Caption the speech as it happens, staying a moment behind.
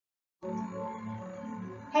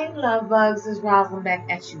Hey love bugs, it's Roslynn back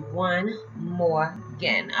at you one more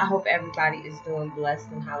again. I hope everybody is doing blessed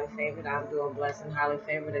and highly favored. I'm doing blessed and highly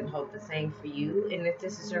favored and hope the same for you. And if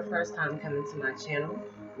this is your first time coming to my channel,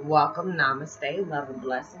 welcome, namaste, love and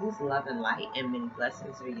blessings, love and light, and many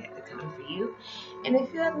blessings are yet to come for you. And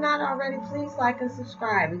if you have not already, please like and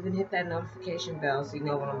subscribe. Even hit that notification bell so you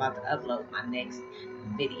know when I'm about to upload my next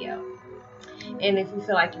video. And if you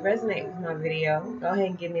feel like you resonate with my video, go ahead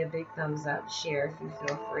and give me a big thumbs up, share if you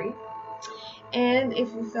feel free. And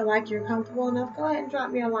if you feel like you're comfortable enough, go ahead and drop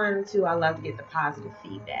me a line or two. I love to get the positive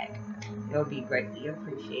feedback. It'll be greatly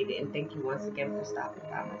appreciated. And thank you once again for stopping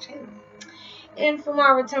by my channel. And for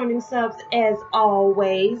my returning subs, as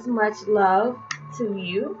always, much love to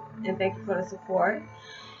you. And thank you for the support.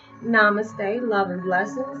 Namaste, love and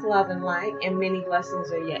blessings, love and light, and many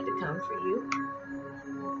blessings are yet to come for you.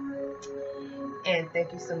 And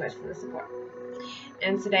thank you so much for the support.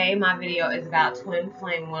 And today my video is about Twin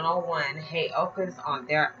Flame 101, Heyokas on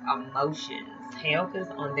their emotions. Heyokas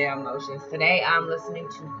on their emotions. Today I'm listening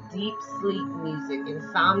to deep sleep music,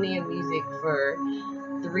 insomnia music for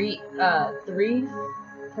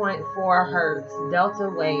 3.4 hertz delta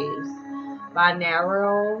waves,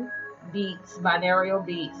 binaural beats,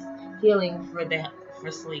 healing for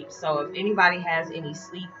sleep. So if anybody has any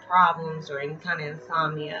sleep problems or any kind of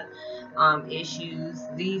insomnia issues,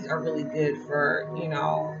 these are really good for, you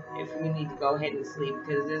know, if you need to go ahead and sleep,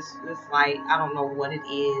 because it's like, I don't know what it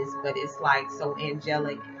is, but it's like so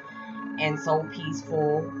angelic and so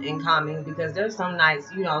peaceful and calming. Because there's some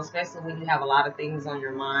nights, you know, especially when you have a lot of things on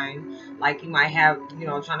your mind, like you might have, you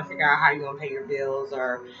know, trying to figure out how you're gonna pay your bills,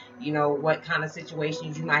 or you know what kind of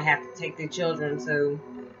situations you might have to take the children to.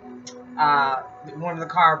 One of the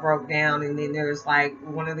car broke down, and then there's like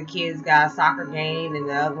one of the kids got a soccer game and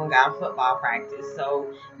the other one got a football practice.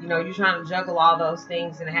 So, you know, you're trying to juggle all those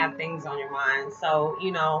things and have things on your mind. So, you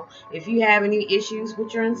know, if you have any issues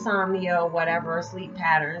with your insomnia or whatever, sleep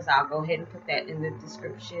patterns, I'll go ahead and put that in the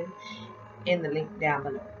description in the link down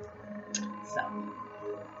below. So,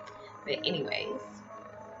 but anyways,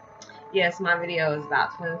 yes, my video is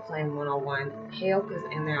about Twin Flame 101, Heyokas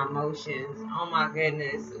and their emotions. Oh my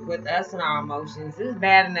goodness, with us and our emotions, it's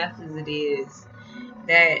bad enough as it is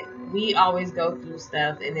that we always go through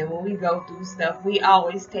stuff, and then when we go through stuff, we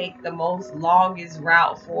always take the most longest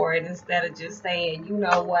route for it instead of just saying, you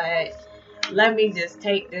know what, let me just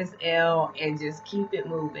take this L and just keep it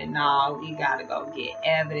moving. No, we gotta go get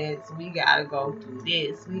evidence. We gotta go through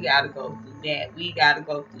this. We gotta go through that. We gotta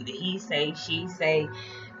go through the he say, she say.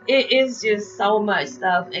 It is just so much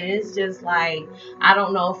stuff, and it's just like, I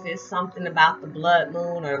don't know if it's something about the blood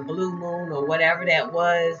moon or blue moon or whatever that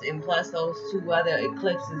was, and plus those two other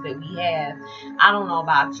eclipses that we have. I don't know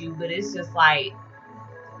about you, but it's just like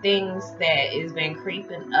things that has been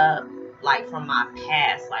creeping up, like from my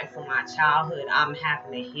past, like from my childhood, I'm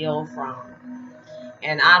having to heal from.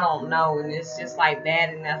 And I don't know, and it's just like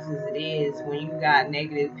bad enough as it is when you got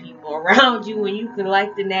negative people around you, when you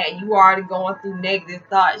collecting that, you already going through negative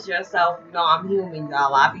thoughts yourself. You know, I'm human,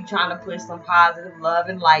 y'all. I be trying to push some positive love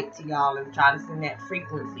and light to y'all and try to send that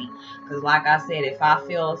frequency. Because like I said, if I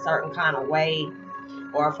feel a certain kind of way,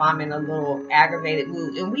 or if I'm in a little aggravated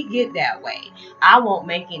mood, and we get that way, I won't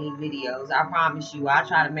make any videos. I promise you. I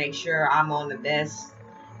try to make sure I'm on the best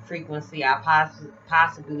frequency I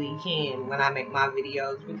possibly can when I make my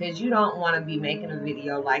videos, because you don't want to be making a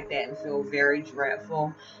video like that and feel very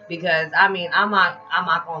dreadful. Because I mean, I'm not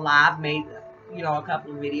gonna lie, I've made, you know, a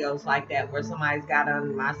couple of videos like that where somebody's got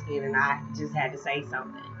under my skin and I just had to say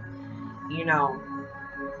something, you know,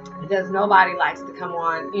 because nobody likes to come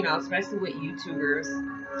on, you know, especially with YouTubers.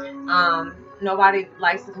 Nobody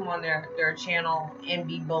likes to come on their channel and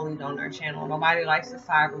be bullied on their channel. Nobody likes to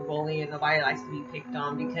cyberbully, and nobody likes to be picked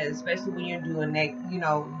on, because especially when you're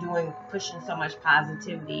doing pushing so much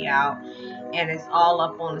positivity out, and it's all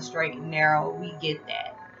up on the straight and narrow. We get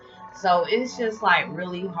that. So it's just like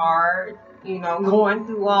really hard, you know, going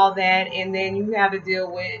through all that, and then you have to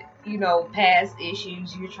deal with, you know, past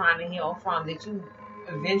issues you're trying to heal from that you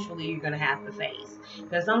eventually you're gonna have to face.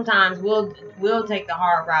 Because sometimes we'll take the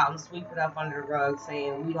hard route and sweep it up under the rug,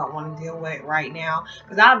 saying we don't want to deal with it right now.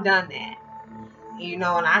 Because I've done that, you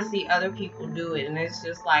know, and I see other people do it, and it's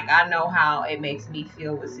just like, I know how it makes me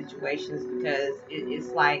feel with situations, because it's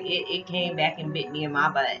like it came back and bit me in my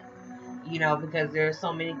butt. You know, because there are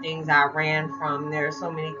so many things I ran from. There are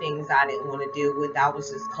so many things I didn't want to deal with. I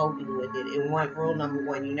was just coping with it. And rule number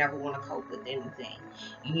one, you never want to cope with anything.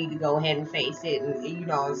 You need to go ahead and face it. And, you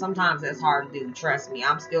know, and sometimes that's hard to do. Trust me,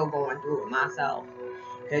 I'm still going through it myself.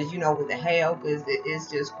 Because, you know, with the Heyokas, it's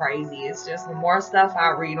just crazy. It's just the more stuff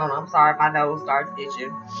I read on. I'm sorry if my nose starts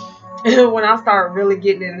itching. when I start really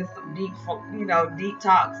getting into some deep, deep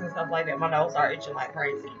talks and stuff like that, my nose start itching like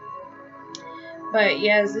crazy. But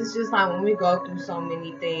yes, it's just like when we go through so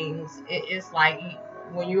many things, it's like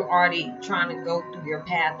when you're already trying to go through your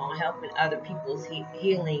path on helping other people's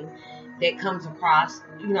healing, that comes across,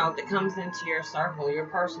 that comes into your circle, your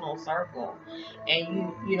personal circle,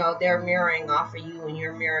 and they're mirroring off of you and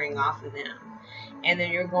you're mirroring off of them. And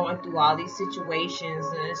then you're going through all these situations,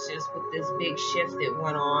 and it's just with this big shift that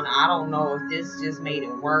went on. I don't know if this just made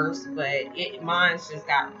it worse, but mine's just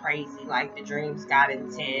got crazy. Like the dreams got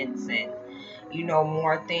intense, and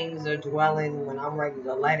more things are dwelling when I'm ready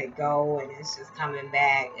to let it go, and it's just coming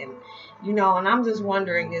back. And and I'm just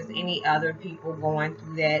wondering, is any other people going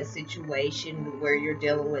through that situation where you're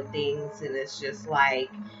dealing with things and it's just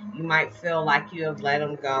like you might feel like you have let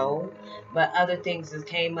them go, but other things just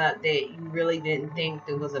came up that you really didn't think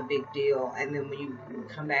that was a big deal, and then when you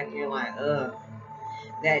come back and you're like, ugh,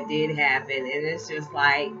 that did happen. And it's just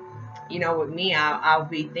like, with me, I'll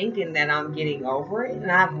be thinking that I'm getting over it,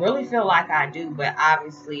 and I really feel like I do, but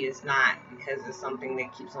obviously it's not, because it's something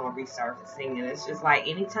that keeps on resurfacing. And it's just like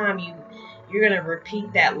anytime you're gonna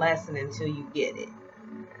repeat that lesson until you get it.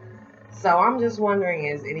 So I'm just wondering,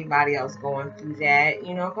 is anybody else going through that?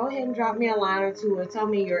 Go ahead and drop me a line or two, or tell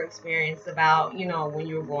me your experience about, when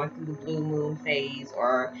you were going through the blue moon phase,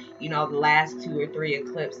 or, the last 2 or 3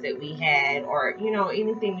 eclipse that we had, or,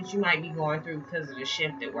 anything that you might be going through because of the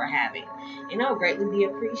shift that we're having. Greatly be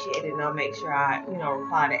appreciated. And I'll make sure I,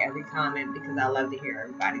 reply to every comment, because I love to hear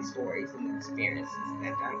everybody's stories and experiences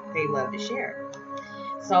that they love to share.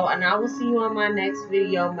 So, and I will see you on my next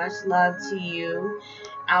video. Much love to you.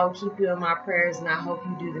 I will keep you in my prayers, and I hope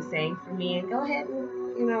you do the same for me. And go ahead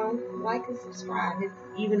and, like and subscribe.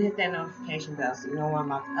 Even hit that notification bell so you know when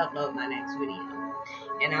I'm about to upload my next video.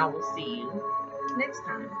 And I will see you next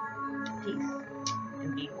time. Peace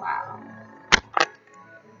and be wild.